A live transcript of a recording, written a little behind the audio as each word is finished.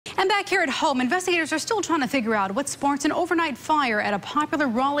And back here at home, investigators are still trying to figure out what sparked an overnight fire at a popular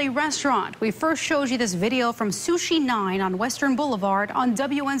Raleigh restaurant. We first showed you this video from Sushi 9 on Western Boulevard on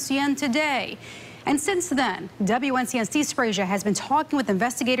WNCN today. And since then, WNCN's Steve Sprague has been talking with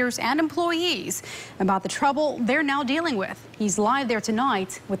investigators and employees about the trouble they're now dealing with. He's live there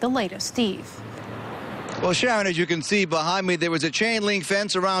tonight with the latest. Steve. Well, Sharon, as you can see behind me, there was a chain link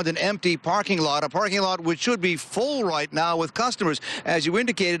fence around an empty parking lot, a parking lot which should be full right now with customers. As you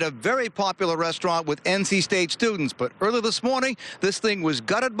indicated, a very popular restaurant with NC State students. But early this morning, this thing was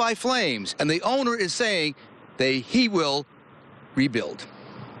gutted by flames, and the owner is saying he will rebuild.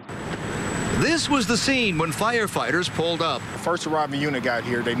 This was the scene when firefighters pulled up. First arriving unit got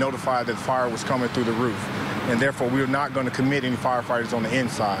here. They notified that fire was coming through the roof, and therefore we were not going to commit any firefighters on the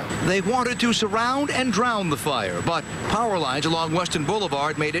inside. They wanted to surround and drown the fire, but power lines along Western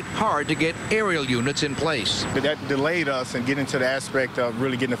Boulevard made it hard to get aerial units in place. That delayed us in getting to the aspect of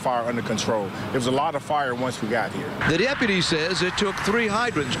really getting the fire under control. There was a lot of fire once we got here. The deputy says it took 3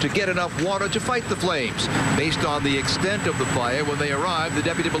 hydrants to get enough water to fight the flames. Based on the extent of the fire when they arrived, the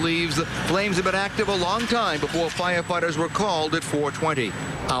deputy believes the flames have been active a long time before firefighters were called at 4:20.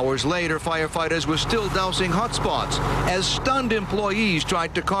 Hours later, firefighters were still dousing hot spots as stunned employees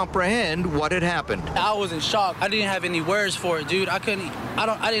tried to comprehend what had happened. I was in shock. I didn't have any words for it, dude. I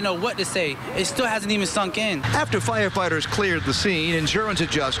didn't know what to say. It still hasn't even sunk in. After firefighters cleared the scene, insurance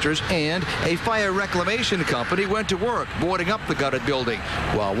adjusters and a fire reclamation company went to work boarding up the gutted building,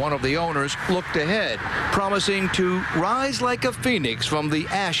 while one of the owners looked ahead, promising to rise like a phoenix from the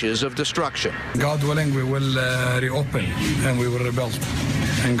ashes of destruction. God willing, we will reopen and we will rebuild.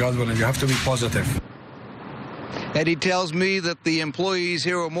 And God willing, you have to be positive. And he tells me that the employees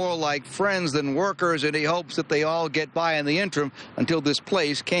here are more like friends than workers, and he hopes that they all get by in the interim until this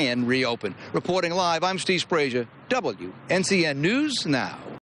place can reopen. Reporting live, I'm Steve Sprague, WNCN News Now.